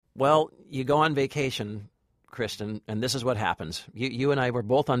Well, you go on vacation, Kristen, and this is what happens. You and I were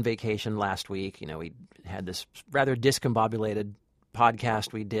both on vacation last week. We had this rather discombobulated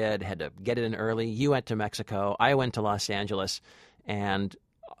podcast we did, had to get it in early. You went to Mexico. I went to Los Angeles, and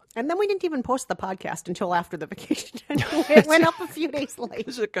then we didn't even post the podcast until after the vacation. It went up a few days late. It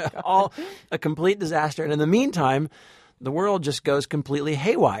was all a complete disaster. And in the meantime, the world just goes completely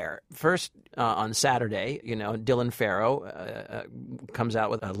haywire. First, on Saturday, Dylan Farrow comes out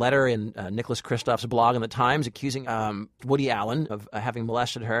with a letter in Nicholas Kristof's blog in the Times accusing Woody Allen of having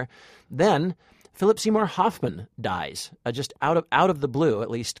molested her. Then Philip Seymour Hoffman dies, just out of the blue, at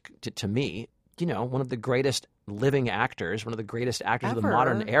least to me. One of the greatest living actors, one of the greatest actors of the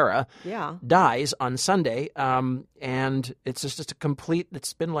modern era, dies on Sunday. And it's just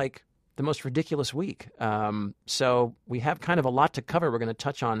it's been like the most ridiculous week. So we have kind of a lot to cover. We're going to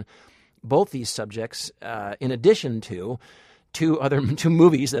touch on both these subjects, in addition to two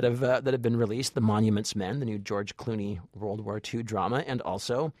movies that have been released: The Monuments Men, the new George Clooney World War II drama, and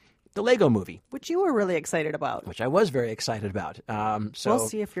also the Lego Movie, which you were really excited about. Which I was very excited about. So we'll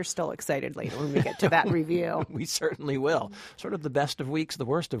see if you're still excited later when we get to that review. We certainly will. Sort of the best of weeks, the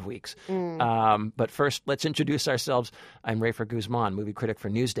worst of weeks. But first, let's introduce ourselves. I'm Rafer Guzman, movie critic for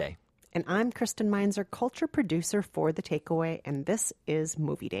Newsday. And I'm Kristen Meinzer, culture producer for The Takeaway, and this is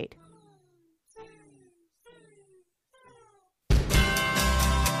Movie Date.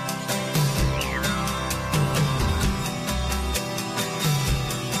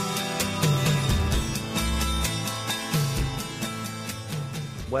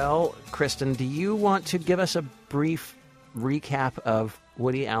 Well, Kristen, do you want to give us a brief recap of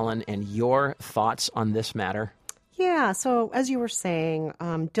Woody Allen and your thoughts on this matter? Yeah, so as you were saying,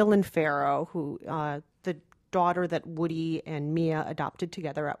 Dylan Farrow, who the daughter that Woody and Mia adopted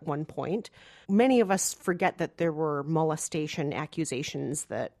together at one point, many of us forget that there were molestation accusations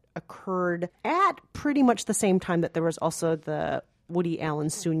that occurred at pretty much the same time that there was also the Woody Allen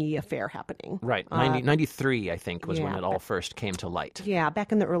Soon-Yi affair happening. Right. 93, I think, was when it all first came to light. Yeah,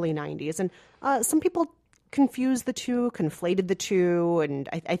 back in the early 90s. And some people confused the two, conflated the two, and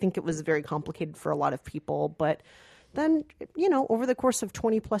I think it was very complicated for a lot of people. But then, over the course of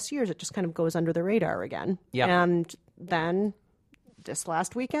 20 plus years, it just kind of goes under the radar again. Yeah. And then this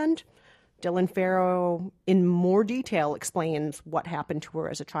last weekend, Dylan Farrow, in more detail, explains what happened to her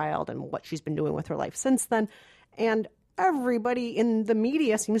as a child and what she's been doing with her life since then. And everybody in the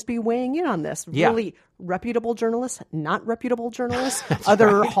media seems to be weighing in on this. Yeah. Really reputable journalists, not reputable journalists,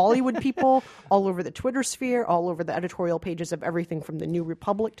 other Hollywood people, all over the Twitter sphere, all over the editorial pages of everything from the New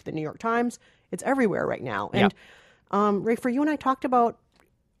Republic to the New York Times. It's everywhere right now. And Rafer, you and I talked about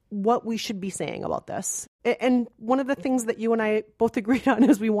what we should be saying about this. And one of the things that you and I both agreed on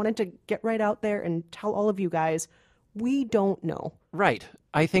is we wanted to get right out there and tell all of you guys, we don't know. Right.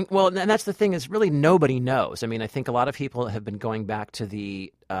 I think, and that's the thing, is really nobody knows. I mean, I think a lot of people have been going back to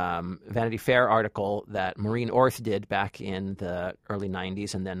the Vanity Fair article that Maureen Orth did back in the early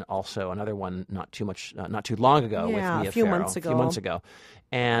 90s, and then also another one not too long ago with Mia Farrow. A few months ago.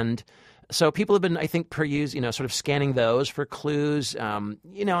 And so people have been, I think, sort of scanning those for clues, and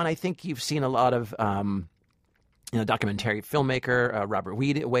I think you've seen a lot of documentary filmmaker Robert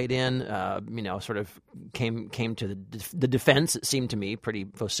Weed weighed in, sort of came to the defense, it seemed to me, pretty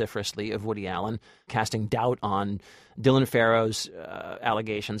vociferously of Woody Allen, casting doubt on Dylan Farrow's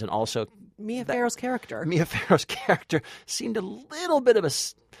allegations, and also Mia Farrow's character. Mia Farrow's character seemed a little bit of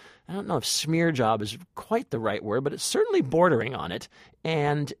I don't know if smear job is quite the right word, but it's certainly bordering on it.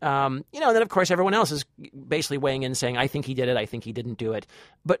 And, then, of course, everyone else is basically weighing in saying, I think he did it, I think he didn't do it.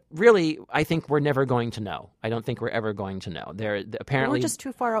 But really, I think we're never going to know. I don't think we're ever going to know. Apparently, we're just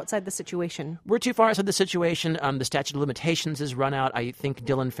too far outside the situation. We're too far outside the situation. The statute of limitations is run out. I think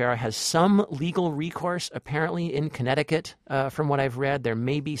Dylan Farrow has some legal recourse, apparently, in Connecticut, from what I've read. There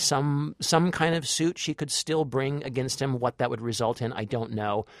may be some kind of suit she could still bring against him. What that would result in, I don't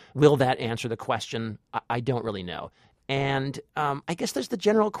know. Will that answer the question? I don't really know. And I guess there's the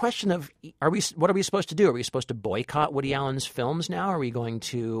general question of, what are we supposed to do? Are we supposed to boycott Woody Allen's films now? Are we going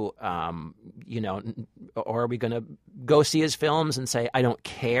to, or are we going to go see his films and say, I don't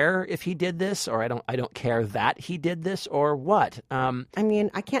care if he did this, or I don't care that he did this, or what? I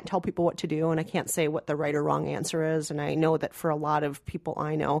mean, I can't tell people what to do, and I can't say what the right or wrong answer is. And I know that for a lot of people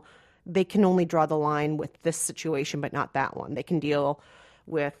I know, they can only draw the line with this situation, but not that one. They can deal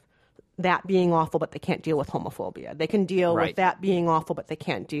with that being awful, but they can't deal with homophobia. They can deal with that being awful, but they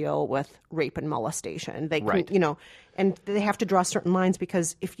can't deal with rape and molestation. They can, and they have to draw certain lines,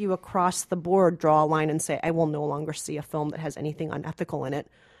 because if you across the board draw a line and say, I will no longer see a film that has anything unethical in it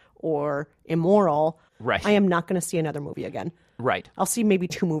or immoral, I am not going to see another movie again. Right. I'll see maybe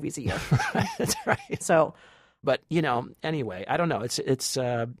 2 movies a year. That's right. So, But anyway, I don't know. It's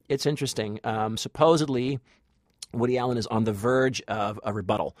interesting. Supposedly, Woody Allen is on the verge of a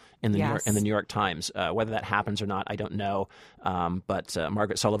rebuttal in the New York Times. Whether that happens or not, I don't know. But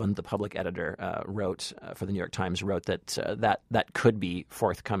Margaret Sullivan, the public editor, wrote for the New York Times, wrote that could be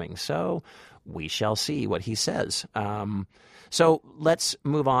forthcoming. So we shall see what he says. So let's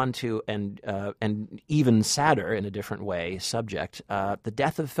move on to an even sadder, in a different way, subject: the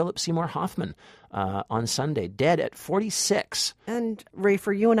death of Philip Seymour Hoffman on Sunday, dead at 46. and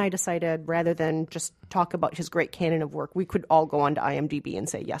Rafer, you and I decided rather than just talk about his great canon of work, we could all go onto IMDb and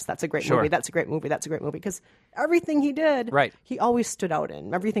say, yes, that's a great movie, that's a great movie, that's a great movie, because everything he did, right, he always stood out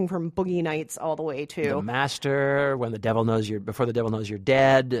in. Everything from Boogie Nights all the way to The Master, Before the Devil Knows You're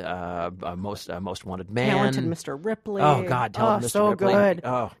Dead, Most Wanted Man, Talented Mr. Ripley. Oh God, Talented Mr. so Ripley. good.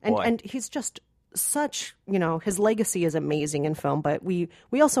 Oh boy. And he's just such, his legacy is amazing in film, but we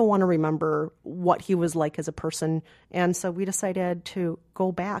also want to remember what he was like as a person. And so we decided to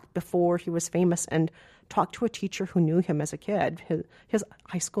go back before he was famous and talk to a teacher who knew him as a kid, his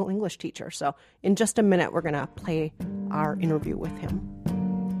high school English teacher. So in just a minute, we're going to play our interview with him.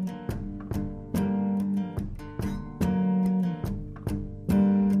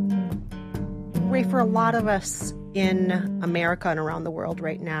 Ray, for a lot of us in America and around the world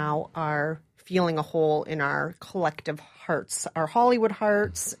right now are feeling a hole in our collective hearts, our Hollywood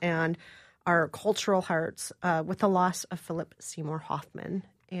hearts and our cultural hearts, with the loss of Philip Seymour Hoffman.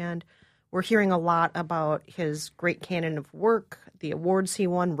 And we're hearing a lot about his great canon of work, the awards he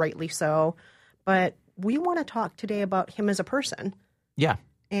won, rightly so. But we want to talk today about him as a person. Yeah.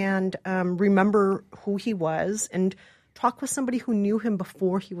 And remember who he was and talk with somebody who knew him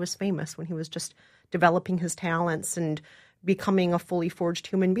before he was famous, when he was just developing his talents and becoming a fully forged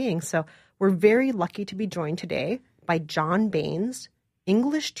human being. So we're very lucky to be joined today by John Baines,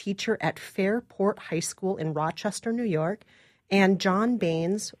 English teacher at Fairport High School in Rochester, New York. And John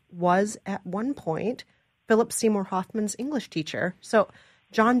Baines was at one point Philip Seymour Hoffman's English teacher. So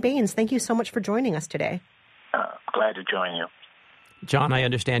John Baines, thank you so much for joining us today. Glad to join you. John, I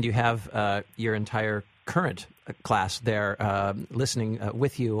understand you have your entire current class there listening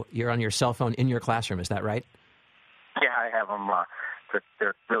with you. You're on your cell phone in your classroom. Is that right? Yeah, I have them.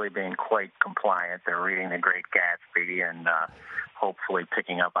 They're really being quite compliant. They're reading The Great Gatsby and hopefully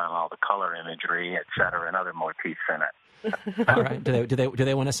picking up on all the color imagery, et cetera, and other motifs in it. All right. Do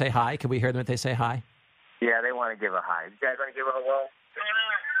they want to say hi? Can we hear them if they say hi? Yeah, they want to give a hi. You guys want to give a hello?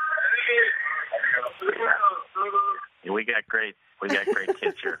 Yeah, we got great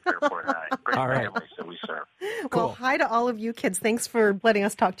kids here at Fairport High. Great all right. families that we serve. Cool. Well, hi to all of you kids. Thanks for letting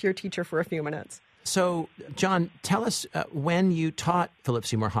us talk to your teacher for a few minutes. So, John, tell us when you taught Philip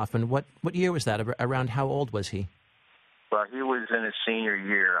Seymour Hoffman. What year was that? Around how old was he? Well, he was in his senior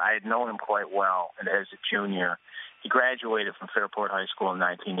year. I had known him quite well as a junior. He graduated from Fairport High School in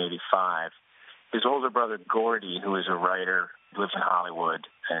 1985. His older brother, Gordy, who is a writer, lives in Hollywood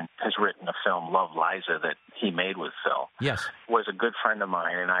and has written a film, Love, Liza, that he made with Phil. Yes. Was a good friend of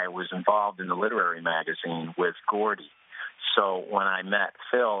mine, and I was involved in the literary magazine with Gordy. So when I met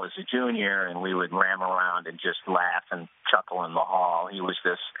Phil as a junior and we would ram around and just laugh and chuckle in the hall, he was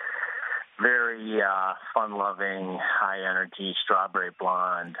this very fun-loving, high-energy, strawberry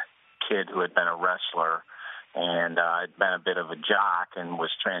blonde kid who had been a wrestler and had been a bit of a jock and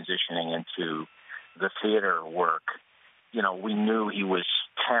was transitioning into the theater work. You know, we knew he was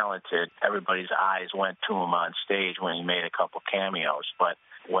talented. Everybody's eyes went to him on stage when he made a couple cameos. But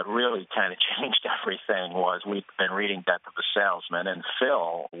what really kind of changed everything was we'd been reading Death of a Salesman, and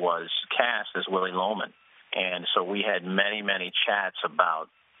Phil was cast as Willie Loman. And so we had many, many chats about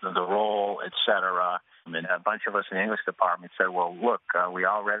the role, et cetera. And a bunch of us in the English department said, well, look, we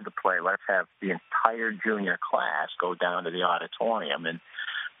all read the play. Let's have the entire junior class go down to the auditorium and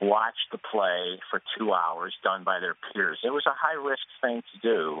watch the play for 2 hours done by their peers. It was a high-risk thing to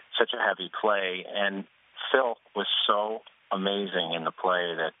do, such a heavy play. And Phil was so amazing in the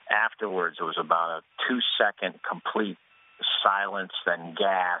play that afterwards it was about a 2-second complete silence, then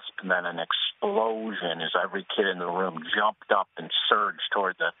gasp, and then an explosion as every kid in the room jumped up and surged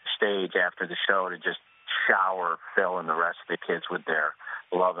toward the stage after the show to just shower Phil and the rest of the kids with their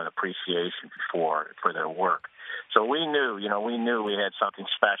love and appreciation for their work. So we knew we had something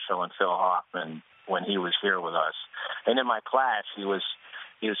special in Phil Hoffman when he was here with us. And in my class, he was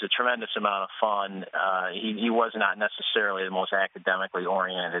a tremendous amount of fun. He was not necessarily the most academically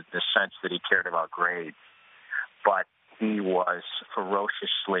oriented in the sense that he cared about grades, but he was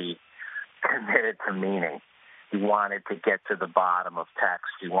ferociously committed to meaning. He wanted to get to the bottom of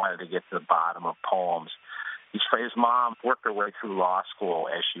text. He wanted to get to the bottom of poems. His mom worked her way through law school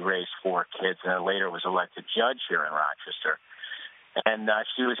as she raised 4 kids, and then later was elected judge here in Rochester. And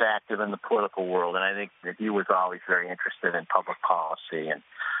she was active in the political world, and I think that he was always very interested in public policy. And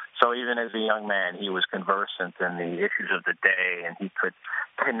so even as a young man, he was conversant in the issues of the day, and he could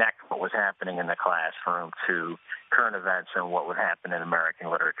connect what was happening in the classroom to current events and what would happen in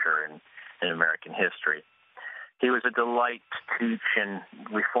American literature and in American history. He was a delight to teach, and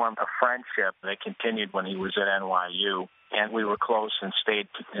we formed a friendship that continued when he was at NYU, and we were close and stayed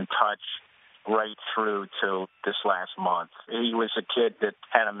in touch right through to this last month. He was a kid that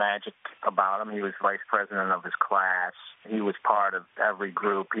had a magic about him. He was vice president of his class. He was part of every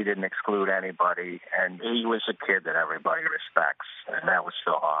group. He didn't exclude anybody, and he was a kid that everybody respects, and that was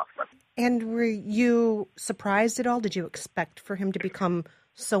Phil Hoffman. And were you surprised at all? Did you expect for him to become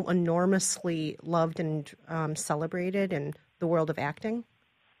so enormously loved and celebrated in the world of acting?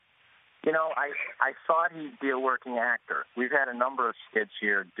 You know, I thought he'd be a working actor. We've had a number of kids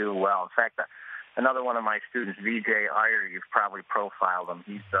here do well. In fact, another one of my students, Vijay Iyer, you've probably profiled him.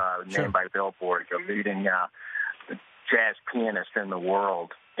 He's named by Billboard, the leading jazz pianist in the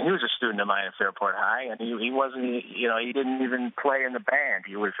world. And he was a student of mine at Fairport High, and he wasn't, he didn't even play in the band.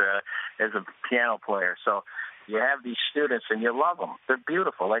 He was as a piano player. So you have these students, and you love them. They're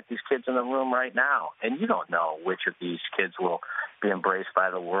beautiful, like these kids in the room right now. And you don't know which of these kids will be embraced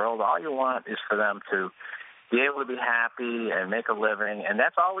by the world. All you want is for them to be able to be happy and make a living, and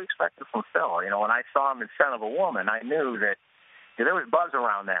that's all we expected from Phil. You know, when I saw him in Son of a Woman, I knew that there was buzz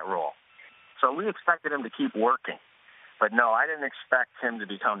around that role. So we expected him to keep working. But no, I didn't expect him to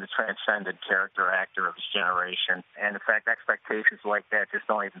become the transcendent character actor of his generation. And in fact, expectations like that just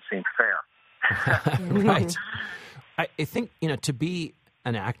don't even seem fair. Right. I think, to be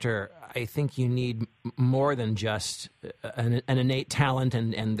an actor, I think you need more than just an innate talent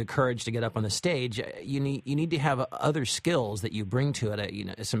and the courage to get up on the stage. You need to have other skills that you bring to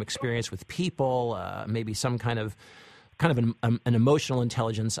it. Some experience with people, maybe some kind of an emotional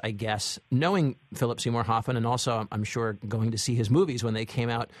intelligence, I guess. Knowing Philip Seymour Hoffman, and also I'm sure going to see his movies when they came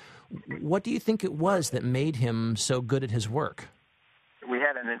out, what do you think it was that made him so good at his work? We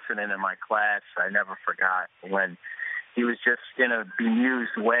had an incident in my class I never forgot when he was just in a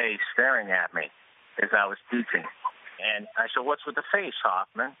bemused way staring at me as I was teaching. And I said, "What's with the face,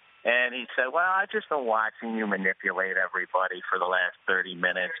 Hoffman?" And he said, "Well, I've just been watching you manipulate everybody for the last 30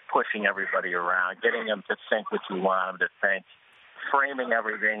 minutes, pushing everybody around, getting them to think what you want them to think, framing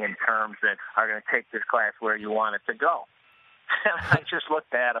everything in terms that are going to take this class where you want it to go." And I just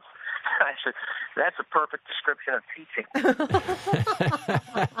looked at him. I said, "That's a perfect description of teaching."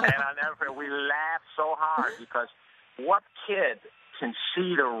 And we laughed so hard because what kid can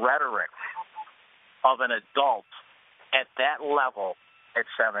see the rhetoric of an adult at that level at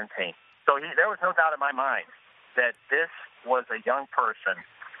 17? So there was no doubt in my mind that this was a young person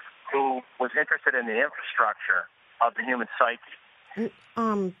who was interested in the infrastructure of the human psyche.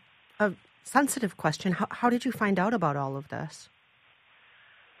 A sensitive question. How did you find out about all of this?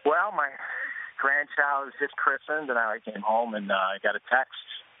 Well, my grandchild was just christened, and I came home and I got a text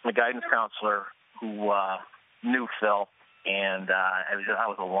from a guidance counselor who knew Phil, and I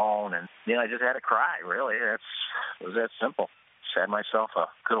was alone, and I just had to cry. Really, it was that simple. Just had myself a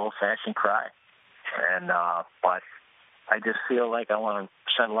good old-fashioned cry, and but I just feel like I want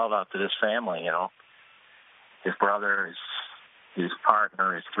to send love out to this family. His brother, his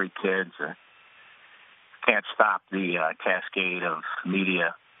partner, his 3 kids, and can't stop the cascade of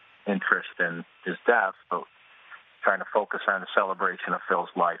media interest in his death, but trying to focus on the celebration of Phil's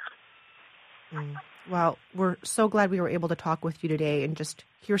life. Well, we're so glad we were able to talk with you today and just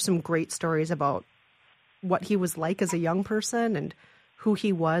hear some great stories about what he was like as a young person and who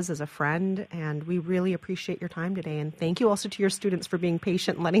he was as a friend. And we really appreciate your time today. And thank you also to your students for being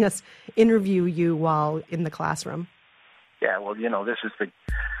patient and letting us interview you while in the classroom. Yeah, well, this is the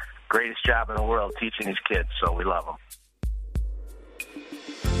greatest job in the world, teaching these kids, so we love them.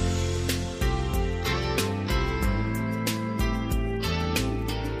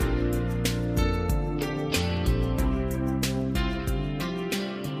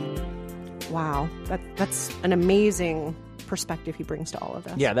 Wow, that's an amazing perspective he brings to all of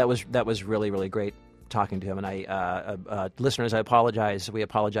this. Yeah, that was really, really great talking to him. And I, listeners, I apologize. We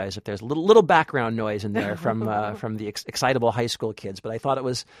apologize if there's a little background noise in there from the excitable high school kids. But I thought it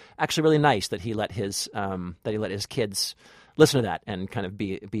was actually really nice that he let his kids listen to that and kind of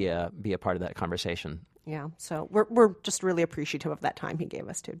be a part of that conversation. Yeah, so we're just really appreciative of that time he gave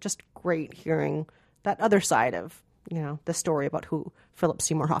us too. Just great hearing that other side of the story about who Philip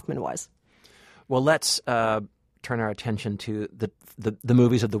Seymour Hoffman was. Well, let's turn our attention to the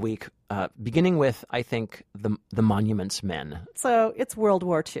movies of the week, beginning with, I think, the Monuments Men. So it's World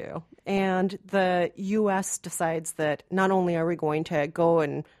War II, and the U.S. decides that not only are we going to go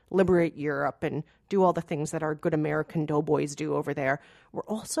and liberate Europe and do all the things that our good American doughboys do over there, we're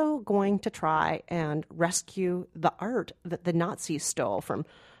also going to try and rescue the art that the Nazis stole from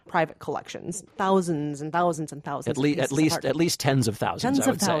private collections, thousands and thousands and thousands. At least tens of thousands. Tens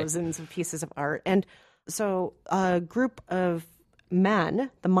of thousands of pieces of art, and so a group of men,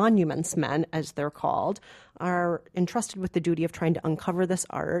 the Monuments Men, as they're called, are entrusted with the duty of trying to uncover this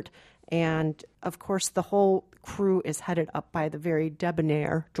art. And, of course, the whole crew is headed up by the very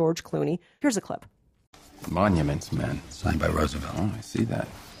debonair George Clooney. Here's a clip. Monuments Men. Signed by Roosevelt. Oh, I see that.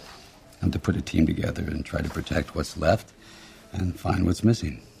 And to put a team together and try to protect what's left and find what's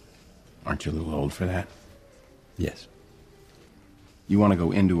missing. Aren't you a little old for that? Yes. You want to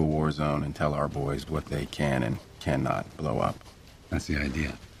go into a war zone and tell our boys what they can and cannot blow up. That's the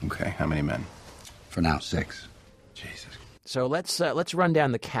idea. Okay, how many men? For now, 6. Jesus. So let's run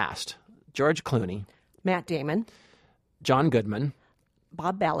down the cast. George Clooney, Matt Damon, John Goodman,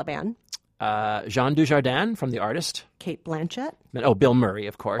 Bob Balaban, Jean Dujardin from The Artist. Kate Blanchett. Oh, Bill Murray,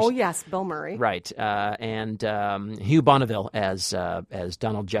 of course. Oh, yes, Bill Murray. Right, and Hugh Bonneville as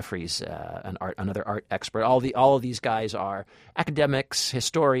Donald Jeffries, another art expert. All of these guys are academics,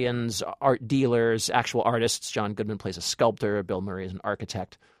 historians, art dealers, actual artists. John Goodman plays a sculptor. Bill Murray is an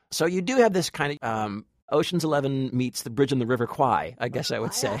architect. So you do have this kind of Ocean's 11 meets The Bridge on the River Kwai, I guess I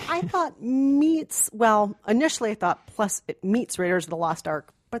would say. I thought initially I thought plus it meets Raiders of the Lost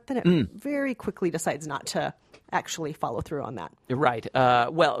Ark, but then it very quickly decides not to actually follow through on that. Right.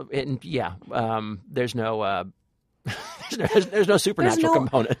 There's no there's no supernatural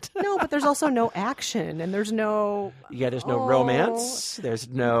component. No, but there's also no action, and there's no romance. There's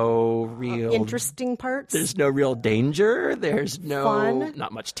no real interesting parts. There's no real danger. There's Fun.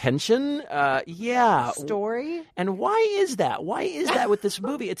 Not much tension. Story. And why is that? Why is that with this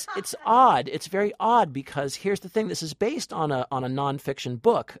movie? It's odd. It's very odd because here's the thing: this is based on a nonfiction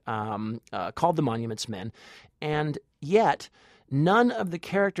book called The Monuments Men, and yet none of the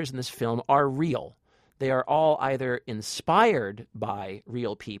characters in this film are real. They are all either inspired by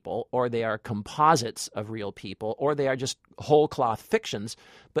real people, or they are composites of real people, or they are just whole cloth fictions,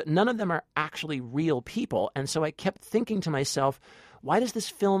 but none of them are actually real people. And so I kept thinking to myself, why does this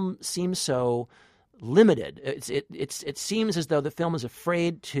film seem so limited? It seems as though the film is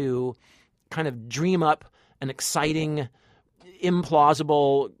afraid to kind of dream up an exciting,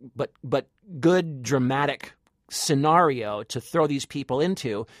 implausible, but good dramatic scenario to throw these people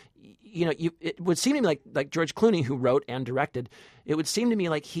into. It would seem to me like George Clooney, who wrote and directed, it would seem to me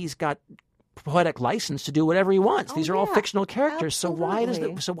like he's got poetic license to do whatever he wants. These are all fictional characters.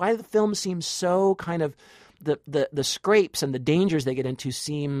 Absolutely. So why does the film seem so kind of the scrapes and the dangers they get into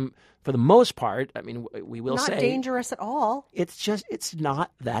seem, for the most part, I mean, we will say, not dangerous at all. It's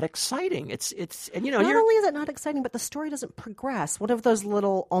not that exciting. Not only is it not exciting, but the story doesn't progress. One of those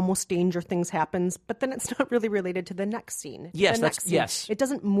little almost danger things happens, but then it's not really related to the next scene. Yes. It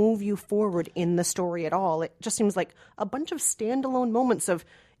doesn't move you forward in the story at all. It just seems like a bunch of standalone moments of,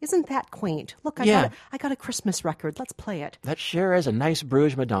 isn't that quaint? Look, I got a Christmas record. Let's play it. That sure is a nice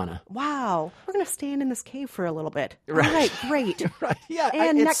Bruges Madonna. Wow. We're going to stand in this cave for a little bit. Right. All right, great. Right. Yeah.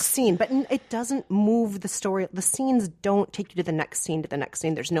 And next scene. But it doesn't move the story. The scenes don't take you to the next scene,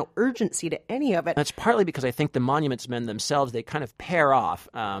 There's no urgency to any of it. That's partly because I think the Monuments Men themselves, they kind of pair off.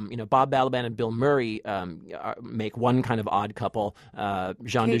 Bob Balaban and Bill Murray make one kind of odd couple.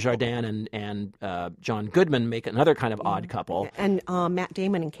 Jean Dujardin and John Goodman make another kind of odd couple. And Matt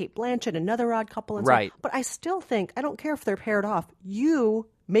Damon and Kate Blanchett, another odd couple. And right. So, but I still think, I don't care if they're paired off, you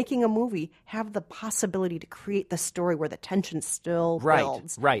making a movie have the possibility to create the story where the tension still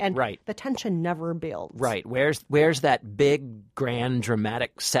builds. And the tension never builds. Right. Where's that big, grand,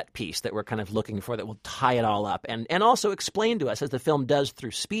 dramatic set piece that we're kind of looking for that will tie it all up and also explain to us, as the film does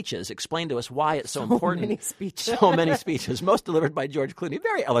through speeches, explain to us why it's so important. Many speeches. So many speeches, most delivered by George Clooney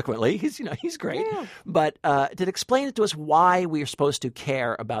very eloquently. He's great. Yeah. But to explain it to us why we are supposed to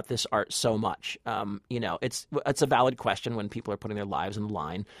care about this art so much. It's a valid question when people are putting their lives on the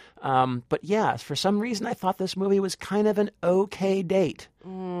line. But yeah, for some reason, I thought this movie was kind of an okay date.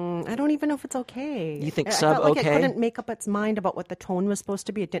 I don't even know if it's okay. You think I felt like okay? It couldn't make up its mind about what the tone was supposed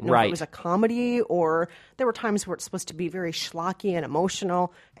to be. It didn't know if it was a comedy, or there were times where it's supposed to be very schlocky and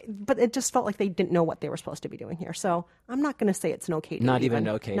emotional. But it just felt like they didn't know what they were supposed to be doing here. So I'm not going to say it's an okay date. Not even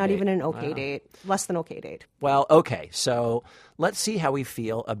an okay date. Not even an okay date. Less than okay date. Well, okay. So let's see how we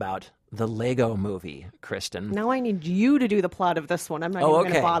feel about the Lego Movie, Kristen. Now I need you to do the plot of this one. I'm not even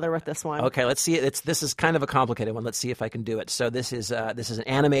going to bother with this one. Okay, let's see. This is kind of a complicated one. Let's see if I can do it. So this is an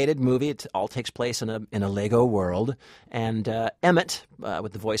animated movie. It all takes place in a Lego world, and Emmett,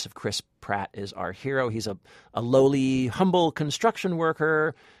 with the voice of Chris Pratt, is our hero. He's a lowly, humble construction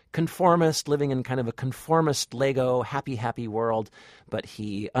worker, conformist, living in kind of a conformist Lego happy world, but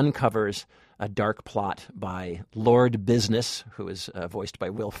he uncovers a dark plot by Lord Business, who is voiced by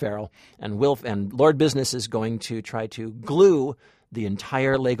Will Ferrell, and Lord Business is going to try to glue the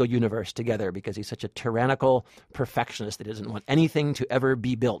entire Lego universe together because he's such a tyrannical perfectionist that he doesn't want anything to ever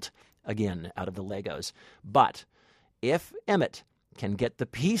be built again out of the Legos. But if Emmett can get the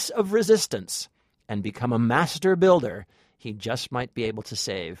piece of resistance and become a master builder, he just might be able to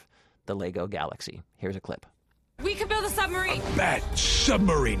save the Lego galaxy. Here's a clip. We could build a submarine. Bat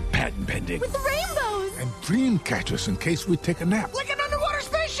submarine patent pending. With the rainbows. And dream catchers in case we take a nap. Like an underwater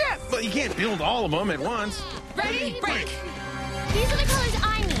spaceship. But you can't build all of them at once. Ready? Break. These are the colors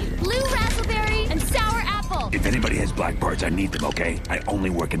I need. Blue raspberry and sour apple. If anybody has black parts, I need them, okay? I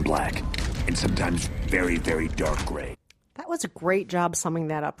only work in black. And sometimes very, very dark gray. That was a great job summing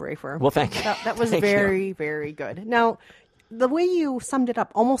that up, Rafer. Well, thank you. That was Thank very, you. very good. Now, the way you summed it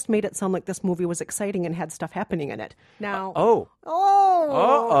up almost made it sound like this movie was exciting and had stuff happening in it. Now, Oh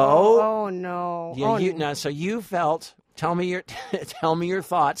no! Yeah, so you felt. Tell me your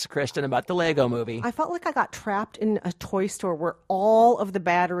thoughts, Kristen, about the Lego Movie. I felt like I got trapped in a toy store where all of the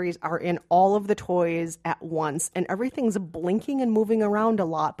batteries are in all of the toys at once, and everything's blinking and moving around a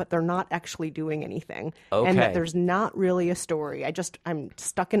lot, but they're not actually doing anything. Okay. And that there's not really a story. I'm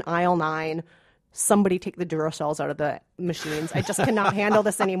stuck in aisle 9. Somebody take the Duracells out of the machines. I just cannot handle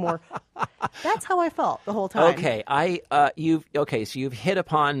this anymore. That's how I felt the whole time. Okay, so you've hit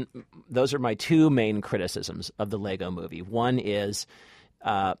upon. Those are my two main criticisms of the Lego Movie. One is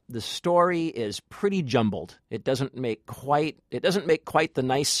the story is pretty jumbled. It doesn't make quite the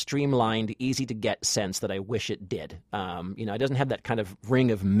nice, streamlined, easy to get sense that I wish it did. It doesn't have that kind of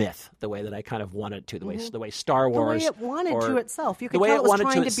ring of myth the way that I kind of wanted it to. The way Star Wars, the way it wanted to itself. You could the way tell it it was wanted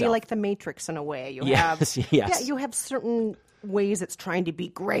trying to to be itself. like the Matrix in a way. Yes. Yeah, you have certain ways it's trying to be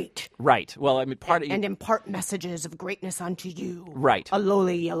great. Right. Well, I mean, and impart messages of greatness unto you. Right. A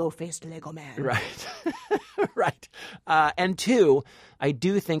lowly, yellow-faced Lego man. Right. Right. And two, I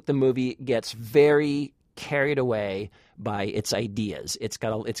do think the movie gets very carried away by its ideas. It's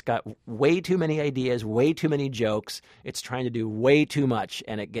got way too many ideas, way too many jokes. It's trying to do way too much,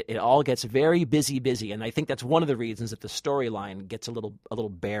 and it all gets very busy. And I think that's one of the reasons that the storyline gets a little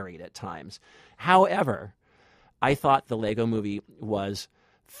buried at times. However, I thought the Lego Movie was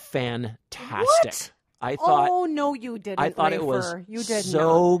fantastic. What? I thought. Oh no, you didn't. I thought it Rafer. was You did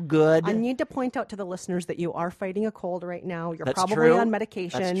so not. good. I need to point out to the listeners that you are fighting a cold right now. You're That's probably true. on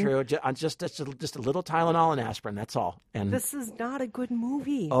medication. That's true. Just a little Tylenol and aspirin. That's all. And This is not a good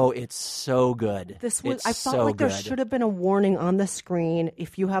movie. oh, it's so good. I felt like there should have been a warning on the screen.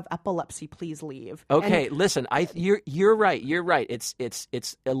 If you have epilepsy, please leave. Okay, listen. You're right. You're right.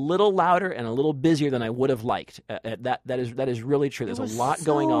 It's a little louder and a little busier than I would have liked. That is really true. There's a lot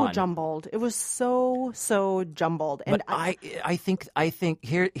going on. Jumbled. It was so jumbled. And But I think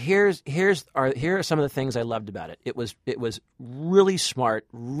here are some of the things I loved about it. It was really smart,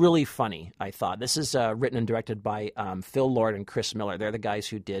 really funny. I thought this is written and directed by Phil Lord and Chris Miller. They're the guys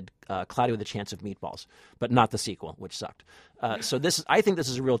who did Cloudy with a Chance of Meatballs, but not the sequel, which sucked. So I think this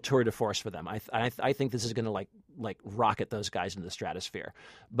is a real tour de force for them. I think this is going to like rocket those guys into the stratosphere.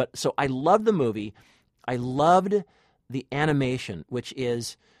 But so I loved the movie. I loved the animation, which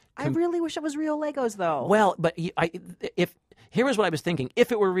is. I really wish it was real Legos, though. Well, but here was what I was thinking.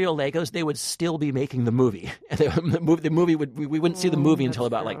 If it were real Legos, they would still be making the movie. The movie we wouldn't see the movie until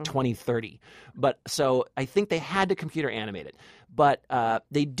about like 2030. But so I think they had to computer animate it. But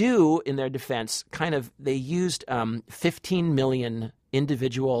they do, in their defense, they used 15 million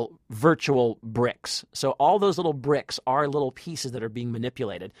individual virtual bricks. So all those little bricks are little pieces that are being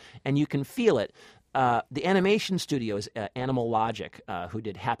manipulated, and you can feel it. The animation studio is Animal Logic, who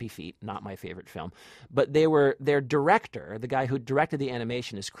did Happy Feet, not my favorite film. But their director, the guy who directed the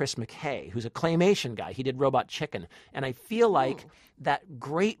animation, is Chris McKay, who's a claymation guy. He did Robot Chicken. And I feel like that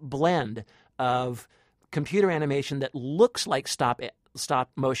great blend of computer animation that looks like stop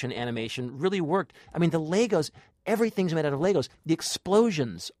motion animation really worked. I mean, the Legos... Everything's made out of Legos. The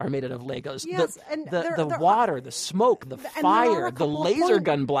explosions are made out of Legos. Yes, and the water, the smoke, the fire, the laser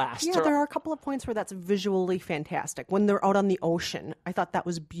gun blasts. Yeah, there are a couple of points where that's visually fantastic. When they're out on the ocean, I thought that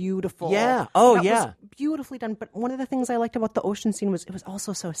was beautiful. Yeah. Oh, that yeah. was beautifully done. But one of the things I liked about the ocean scene was it was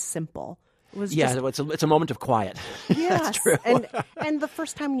also so simple. It was Yeah, just, it's a moment of quiet. yes. That's true. And the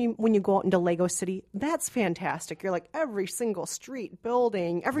first time when you go out into Lego City, that's fantastic. You're like, every single street,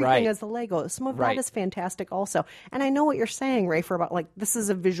 building, everything Right. is the Lego. Some of Right. that is fantastic also. And I know what you're saying, Rafer, about like, this is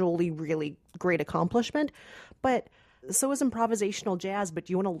a visually really great accomplishment, but so is improvisational jazz, but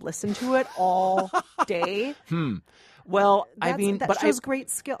do you want to listen to it all day? Well, I That's- mean, that but shows great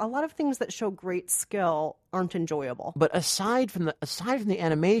skill. A lot of things that show great skill aren't enjoyable. But aside from the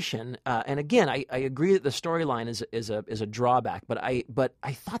animation, and again, I agree that the storyline is a drawback. But I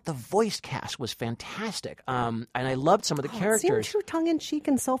thought the voice cast was fantastic, and I loved some of the It seemed characters. too tongue-in-cheek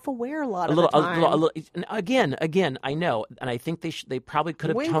and self-aware a lot A of little, the time. again, I know, and I think they probably could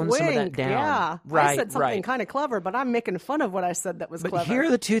have Wink, toned some of that wink. down. Yeah, Right, I said something right. kind of clever, but I'm making fun of what I said that was But clever. here are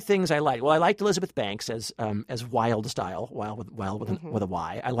the two things I liked. Well, I liked Elizabeth Banks as Wild Style, Wild with a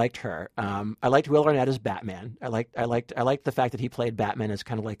Y. I liked her. I liked Will Arnett as Batman. I liked the fact that he played Batman as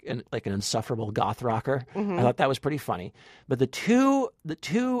kind of like an insufferable goth rocker. I thought that was pretty funny. But the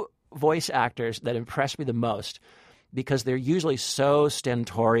two voice actors that impressed me the most, because they're usually so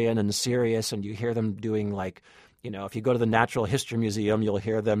stentorian and serious, and you hear them doing like, if you go to the Natural History Museum, you'll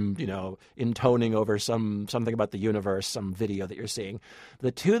hear them, intoning over something about the universe, some video that you're seeing.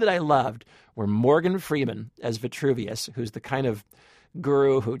 The two that I loved were Morgan Freeman as Vitruvius, who's the kind of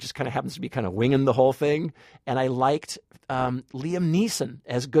guru who just kind of happens to be kind of winging the whole thing. And I liked Liam Neeson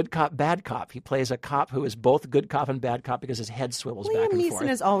as good cop, bad cop. He plays a cop who is both good cop and bad cop because his head swivels back Liam and Neeson forth.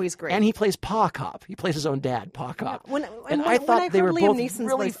 is always great. And he plays Pa Cop. He plays his own dad, Pa Cop. When I thought heard they were Liam both Neeson's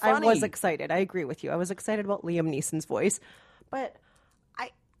really voice, funny. I was excited. I agree with you. I was excited about Liam Neeson's voice, but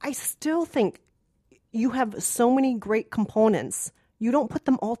I still think you have so many great components. You don't put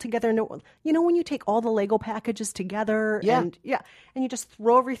them all together. When you take all the Lego packages together and you just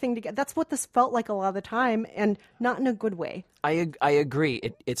throw everything together. That's what this felt like a lot of the time, and not in a good way. I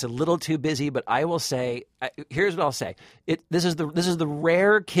agree. It's a little too busy, but I will say, here's what I'll say. This is the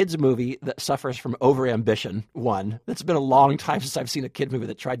rare kids movie that suffers from overambition. One, it's been a long time since I've seen a kid movie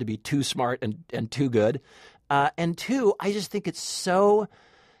that tried to be too smart and too good. And two, I just think it's so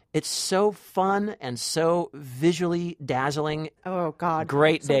fun and so visually dazzling. Oh God!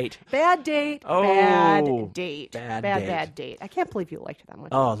 Great date. Bad date. Oh, bad date. bad Bad date. I can't believe you liked it that much.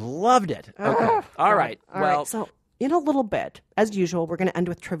 Oh, loved it. Okay. All right. All Well, right, so in a little bit, as usual, we're going to end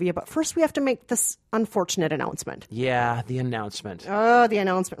with trivia. But first, we have to make this unfortunate announcement. yeah, the announcement. Oh, the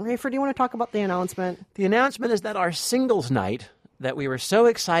announcement. Rafer, do you want to talk about the announcement? The announcement is that our singles night that we were so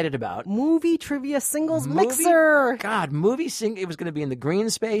excited about. Movie trivia singles mixer. It was going to be in the green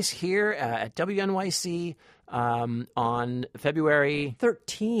space here at WNYC on February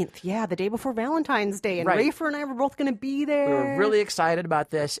 13th. Yeah, the day before Valentine's Day. And Right. Rafer and I were both going to be there. We were really excited about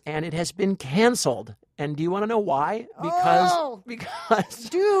this, and it has been canceled. And do you want to know why? Because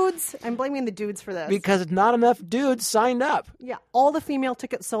Dudes. I'm blaming the dudes for this. because not enough dudes signed up. Yeah, all the female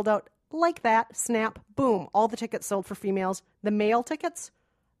tickets sold out like that. Snap. Boom. All the tickets sold for females. The male tickets?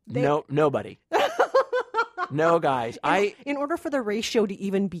 Nobody. No, guys. In order for the ratio to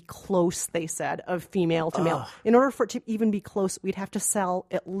even be close, they said, of female to male, in order for it to even be close, we'd have to sell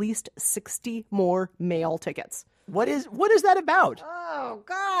at least 60 more male tickets. What is that about? Oh,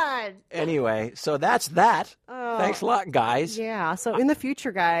 God. Anyway, so that's that. Thanks a lot, guys. Yeah, so in the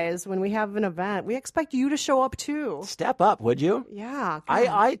future, guys, when we have an event, we expect you to show up too. Step up, would you? Yeah.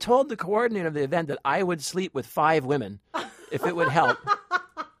 I told the coordinator of the event that I would sleep with 5 women if it would help.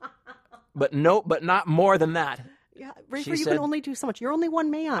 But not more than that. Yeah, Rafer, She you said- can only do so much. You're only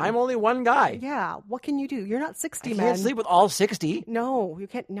one man. I'm only one guy. Yeah, what can you do? You're not 60 I men. can't sleep with all 60. No, you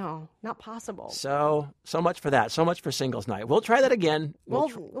can't. No, not possible. So much for that. So much for singles night. We'll try that again.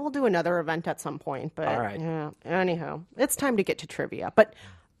 We'll do another event at some point. But All right. Yeah. Anyhow, it's time to get to trivia. But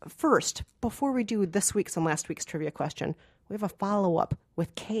first, before we do this week's and last week's trivia question, we have a follow-up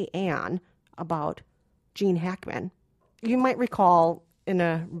with Kay Ann about Gene Hackman. You might recall in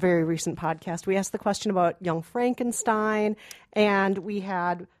a very recent podcast, we asked the question about Young Frankenstein, and we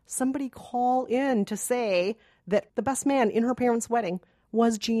had somebody call in to say that the best man in her parents' wedding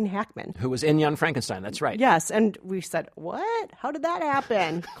was Gene Hackman. Who was in Young Frankenstein. That's right. Yes, and we said, what? How did that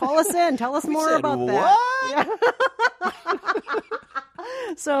happen? Call us in. Tell us more said, about that. Yeah.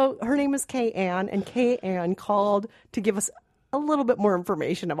 So her name is Kay Ann, and Kay Ann called to give us a little bit more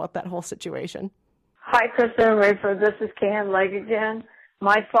information about that whole situation. Hi, Krista and Rafer. This is Kay Legg again.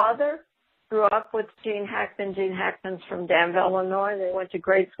 My father grew up with Gene Hackman. Gene Hackman's from Danville, Illinois. They went to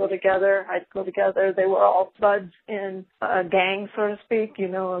grade school together, high school together. They were all buds in a gang, so to speak,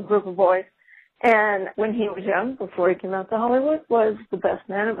 a group of boys. And when he was young, before he came out to Hollywood, was the best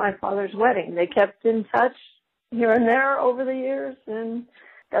man at my father's wedding. They kept in touch here and there over the years, and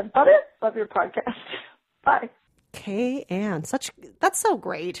That's about it. Love your podcast. Bye. Kay-Ann, that's so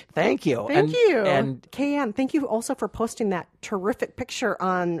great. Thank you. Thank you. And Kay-Ann, thank you also for posting that terrific picture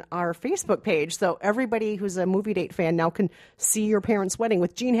on our Facebook page. So everybody who's a Movie Date fan now can see your parents' wedding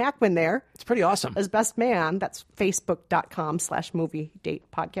with Gene Hackman there. it's pretty awesome. As best man. That's facebook.com/movie date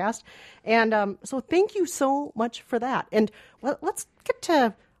podcast. And so thank you so much for that. And let's get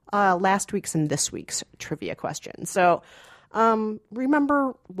to last week's and this week's trivia question. So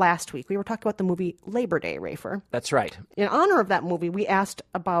remember last week we were talking about the movie Labor Day, Rafer. That's right. In honor of that movie, we asked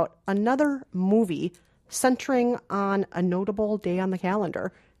about another movie centering on a notable day on the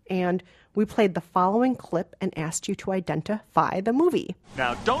calendar. And we played the following clip and asked you to identify the movie.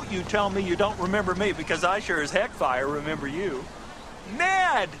 Now, don't you tell me you don't remember me, because I sure as heck fire remember you.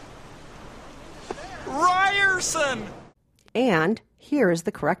 Ned! Ryerson! And here is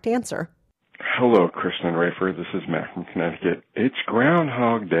the correct answer. Hello, Kristen and Rafer. This is Matt from Connecticut. It's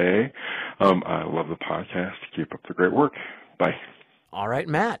Groundhog Day. I love the podcast. Keep up the great work. Bye. All right,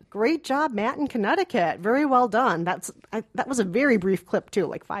 Matt. Great job, Matt in Connecticut. Very well done. That was a very brief clip, too,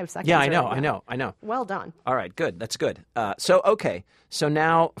 like 5 seconds. Yeah, I know. Well done. All right, good. That's good. So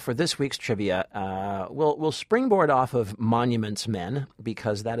now for this week's trivia, we'll springboard off of Monuments Men,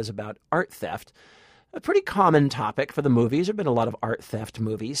 because that is about art theft. A pretty common topic for the movies. There have been a lot of art theft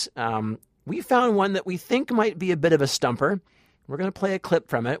movies. We found one that we think might be a bit of a stumper. We're going to play a clip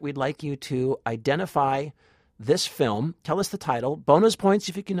from it. We'd like you to identify this film. Tell us the title. Bonus points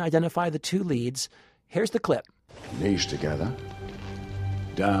if you can identify the two leads. Here's the clip. Knees together.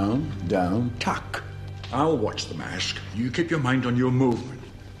 Down, down, tuck. I'll watch the mask. You keep your mind on your movement.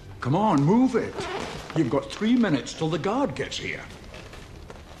 Come on, move it. You've got 3 minutes till the guard gets here.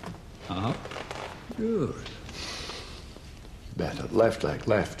 Up. Good. Better. Left leg,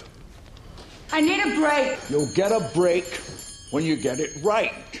 left. I need a break. You'll get a break when you get it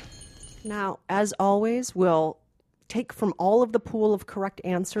right. Now, as always, we'll take from all of the pool of correct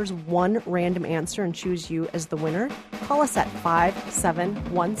answers one random answer and choose you as the winner. Call us at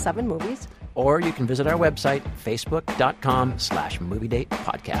 5717 Movies. Or you can visit our website, facebook.com/Movie Date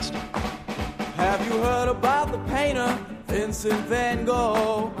Podcast. Have you heard about the painter, Vincent van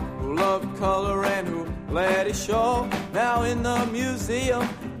Gogh, who loved color and who let it show? Now in the museum,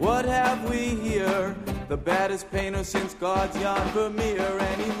 what have we here? The baddest painter since God's yon Vermeer.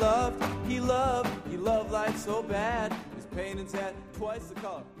 And he loved life so bad. His paintings had twice the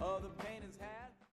color of the paintings had.